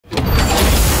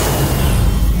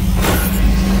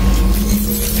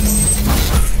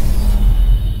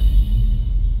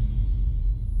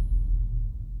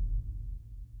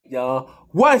y'all?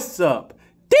 What's up?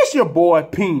 This your boy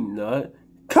Peanut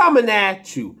coming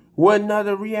at you with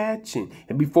another reaction.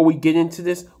 And before we get into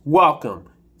this, welcome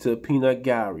to the Peanut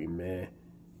Gallery, man.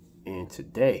 And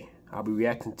today I'll be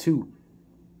reacting to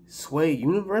Sway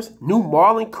Universe, new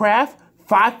Marlon Craft,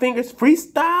 5 Fingers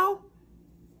Freestyle.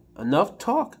 Enough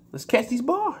talk. Let's catch these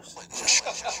bars.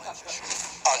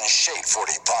 Unshaped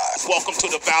 45. Welcome to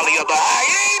the Valley of the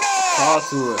Hyena. Talk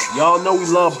to us. Y'all know we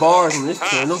love bars on this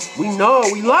channel. We know,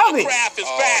 we love it. Craft is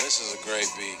back. This is a great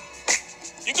beat.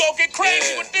 You gonna get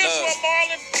crazy with this one,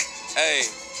 Marlon? Hey,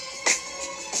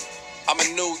 I'm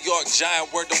a New York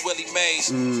giant, word to Willie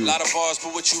Mays. A lot of bars,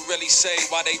 but what you really say?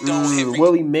 Why they don't hit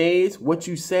Willie Mays, what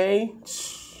you say?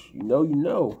 You know, you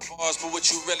know. Bars, but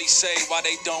what you really say? Why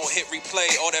they don't hit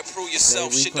replay? All that prove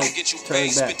yourself shit don't get you paid.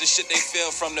 Spit the shit they feel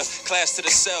from the class to the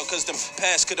cell, cause them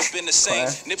past could have been the same.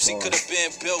 Nipsey could have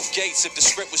been Bill Gates if the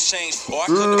script was changed. Or I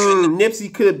could have been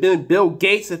Nipsey could have been Bill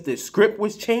Gates if the script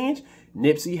was changed.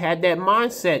 Nipsey had that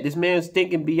mindset. This man's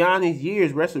thinking beyond his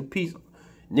years. Rest in peace,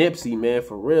 Nipsey, man,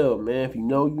 for real, man. If you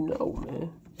know, you know,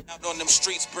 man. Out on them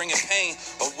streets bringing pain,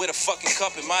 or with a fucking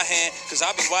cup in my hand, cause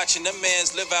I be watching them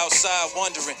mans live outside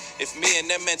wondering if me and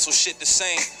their mental shit the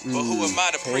same. But who am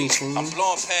I to preach? I'm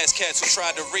blowing past cats who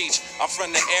tried to reach. I'm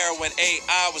from the era when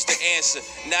AI was the answer.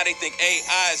 Now they think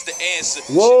AI is the answer.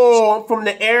 Whoa, I'm from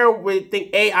the era where they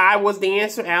think AI was the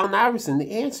answer. Allen Iverson,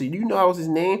 the answer. You know that was his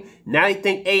name. Now they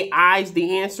think AI is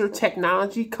the answer.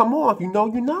 Technology. Come on, if you know,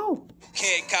 you know.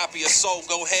 Can't copy a soul,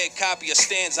 go ahead, copy a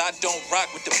stanza. I don't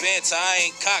rock with the banter, I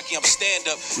ain't cocky, I'm stand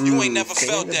up. You ain't never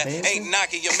felt that, ain't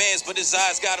knocking your mans, but his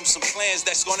eyes got him some plans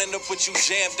that's gonna end up with you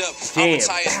jammed up. I'm a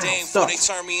tired dame before they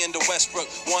turn me into Westbrook.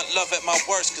 Want love at my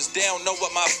worst, cause they don't know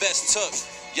what my best took.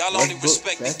 Y'all only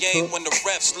respect the game when the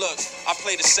refs look. I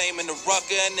play the same in the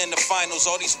Rucker and in the finals.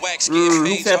 All these whacks getting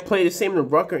paid. He said play the same in the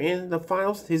Rucker and in the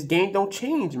finals. His game don't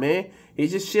change, man. It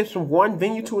just shifts from one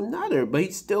venue to another, but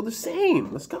he's still the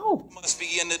same. Let's go. Must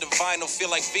be into the vinyl. Feel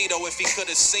like Vito if he could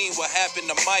have seen what happened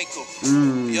to Michael.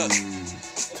 Yeah.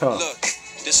 Tough. Look.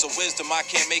 This a wisdom, I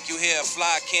can't make you hear a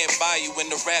fly, can't buy you in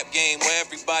the rap game where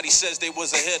everybody says they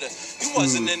was a hitter. You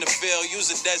wasn't in the field, you was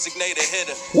a designated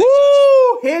hitter.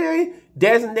 Woo! Hitter,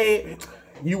 designated.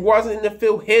 You wasn't in the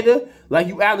field, hitter. Like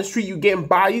you out in the street, you getting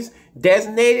bodies.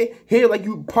 Designated hitter, like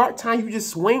you part-time, you just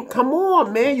swing. Come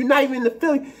on, man. You're not even in the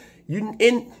field.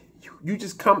 You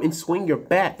just come and swing your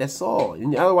bat. That's all.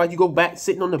 And otherwise, you go back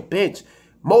sitting on the bench.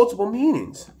 Multiple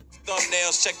meanings.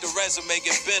 Thumbnails, check the resume,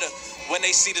 get bitter when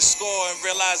they see the score and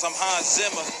realize I'm Hans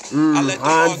Zimmer. I let them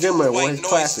Hans Zimmer, white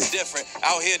noise is different.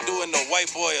 Out here doing the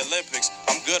white boy Olympics,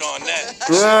 I'm good on that.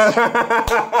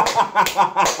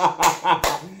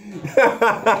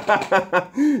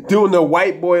 Doing the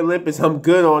white boy Olympics, I'm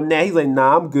good on that. He's like,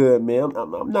 nah, I'm good, man.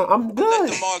 I'm good. Let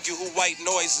them argue who white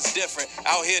noise is different.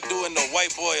 Out here doing the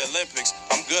white boy Olympics,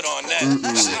 I'm good on that.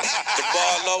 The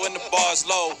bar low and the bar's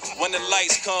low. When the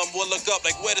lights come, we'll look up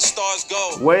like where the stars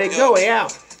go. Where it go? Yeah.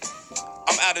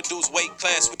 I'm out of dude's weight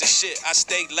class with the shit. I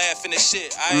stayed laughing at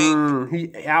shit. I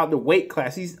ain't. He out the weight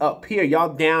class. He's up here. Y'all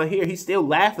down here. He's still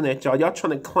laughing at y'all. Y'all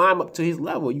trying to climb up to his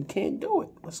level. You can't do it.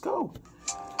 Let's go.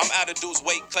 I'm out of dude's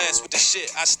weight class with the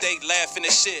shit. I stayed laughing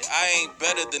at shit. I ain't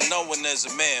better than no one as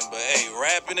a man. But hey,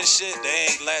 rapping and shit, they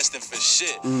ain't lasting for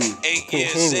shit. 8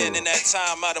 years in that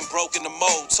time, I done broken the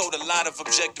mold. Told a lot of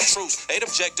objective truths. They'd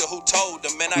object to who told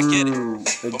them, and I get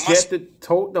it. Objected,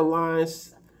 told the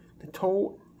lines.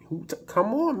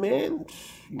 Come on, man.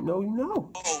 You know, you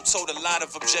know. Told a lot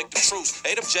of objective truths.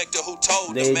 They'd object to who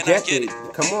told them, and I get it.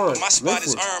 Come on. My spot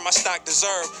is earned, my stock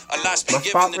deserved. A lot's been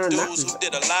given to dudes who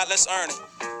did a lot less earning.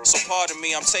 So pardon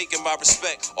me, I'm taking my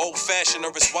respect. Old fashioned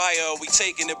or is why are we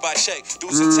taking it by check?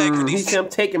 Dudes integrity. He said I'm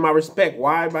taking my respect.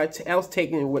 Why else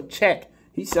taking it with check?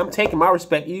 He said I'm taking my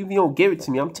respect. Even if you don't give it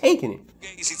to me, I'm taking it.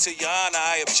 Easy to your honor,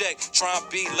 I object. Try and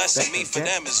be less than me for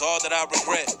them is all that I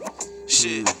regret.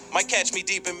 Shit, might catch me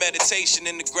deep in meditation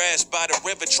in the grass by the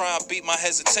river, try and beat my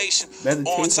hesitation.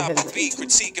 On top of beat,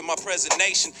 critiquing my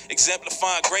presentation,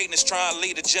 exemplifying greatness, trying to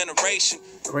lead a generation.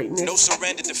 No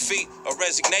surrender, defeat, or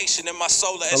resignation in my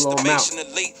solar estimation,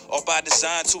 elite, or by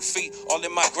design 2 feet. All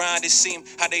in my grind, it seemed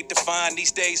how they define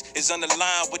these days is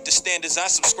unaligned with the standards I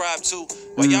subscribe to.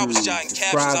 While y'all was jotting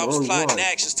captions, I was plotting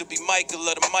actions to be Michael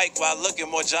of the mic while looking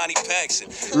more Johnny Paxson.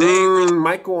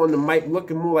 Michael on the mic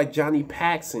looking more like Johnny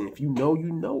Paxson. If you know,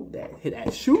 you know that. Hit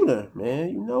that shooter, man.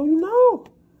 You know, you know.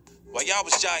 While y'all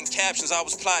was jotting captions, I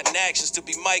was plotting actions to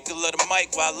be Michael of the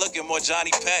mic while looking more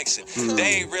Johnny Paxson.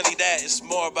 They ain't really that, it's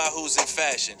more about who's in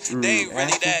fashion. They ain't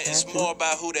really that, it's more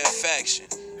about who that faction.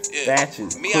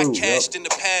 Me, I cashed in the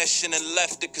passion and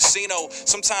left the casino.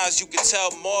 Sometimes you can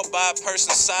tell more by a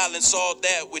person's silence, all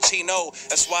that which he know.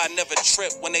 That's why I never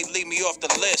trip when they leave me off the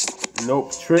list.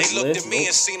 Nope, they looked at me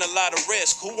and seen a lot of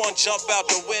risk. Who won't jump out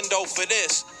the window for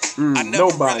this? I never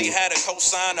really had a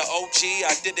cosign or OG.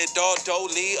 I did it all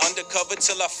Dolly, undercover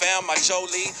till I found my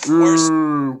Jolie.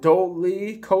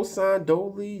 Dolly, cosign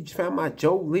Dolly, found my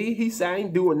Jolie. He said I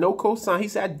ain't doing no cosign. He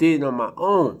said I did it on my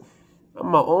own. I'm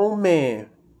my own man.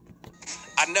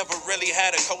 I never really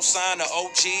had a cosign or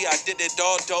OG. I did it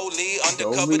all Dolly,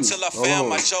 undercover till I found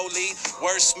my Jolie.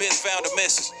 Wordsmith found a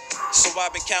missus. So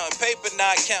I've been counting paper,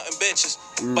 not counting bitches.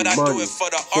 But I do it for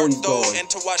the art though, and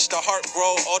to watch the heart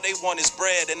grow. All they want is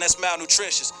bread, and that's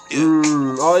malnutritious.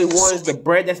 All they want is the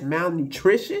bread that's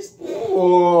malnutritious?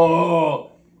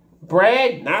 Oh,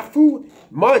 bread, not food.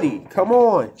 Money, come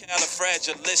on.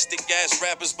 Califragilistic ass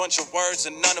rappers, bunch of words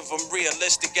and none of them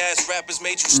realistic ass rappers.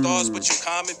 Made you stars, but you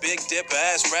common big dipper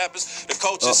ass rappers. The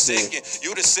coach is sick and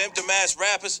you the symptom ass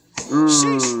rappers.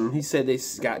 He said they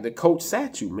got the coach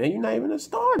sat you, man. You're not even a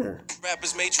starter.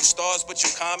 Rappers made you stars, but you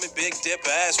common big dipper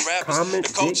ass rappers.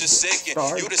 The coach is sick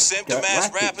and you the symptom ass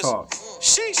rappers.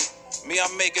 Sheesh. Me,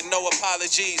 I'm making no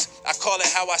apologies. I call it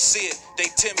how I see it. They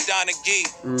Tim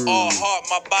Donaghy. All heart,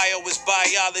 my bio is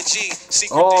biology.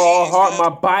 All heart, my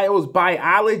bio is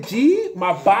biology.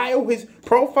 My bio, his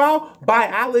profile,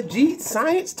 biology,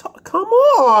 science. Come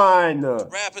on.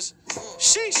 Rappers,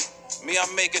 sheesh. Me,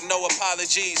 I'm making no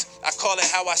apologies. I call it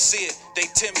how I see it. They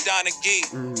Tim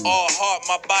Donaghy. All heart,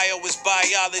 my bio is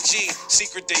biology.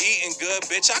 Secret to eating good,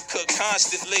 bitch. I cook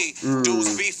constantly.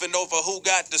 Dudes beefing over who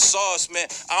got the sauce, man.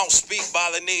 I don't speak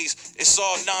Balinese. It's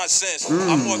all nonsense.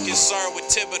 I'm more concerned with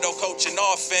Thibodeau coaching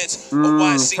offense.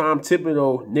 Tom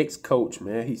Thibodeau, Knicks coach,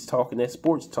 man. He's talking that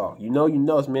sports talk. You know,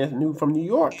 this man's new from New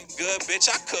York. Good,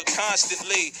 bitch. I cook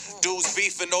constantly. Dudes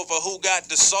beefing over who got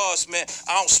the sauce, man.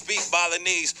 I don't speak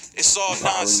Balinese. It's all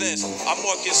nonsense. I'm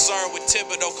more concerned with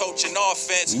Thibodeau coaching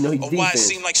offense. You know, or why it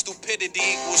seem like stupidity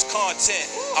equals content.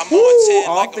 I'm on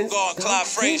 10 like I'm going Clyde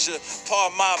Frazier.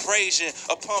 Part my abrasion.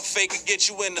 A pump fake could get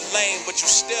you in the lane, but you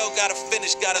still gotta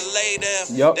finish, gotta lay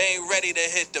them. They ain't ready to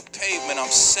hit the pavement. I'm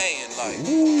saying, like,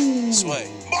 sway.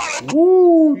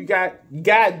 You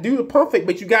gotta do the pump fake,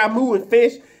 but you gotta move and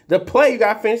finish the play. You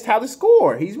gotta finish how to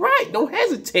score. He's right. Don't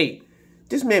hesitate.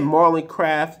 This man Marlon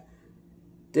Craft.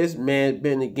 This man's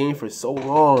been in the game for so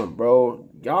long, bro.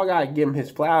 Y'all gotta give him his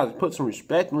flowers. Put some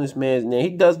respect on this man's name.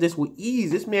 He does this with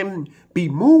ease. This man be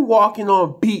moonwalking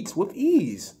on beats with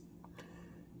ease.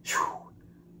 Whew.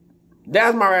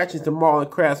 That's my reaction to Marlon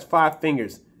Craft's 5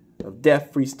 Fingers of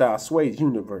Death Freestyle Sway's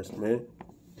Universe, man.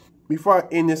 Before I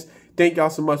end this, thank y'all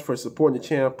so much for supporting the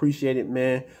channel. Appreciate it,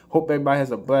 man. Hope everybody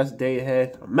has a blessed day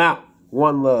ahead. I'm out.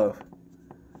 One love.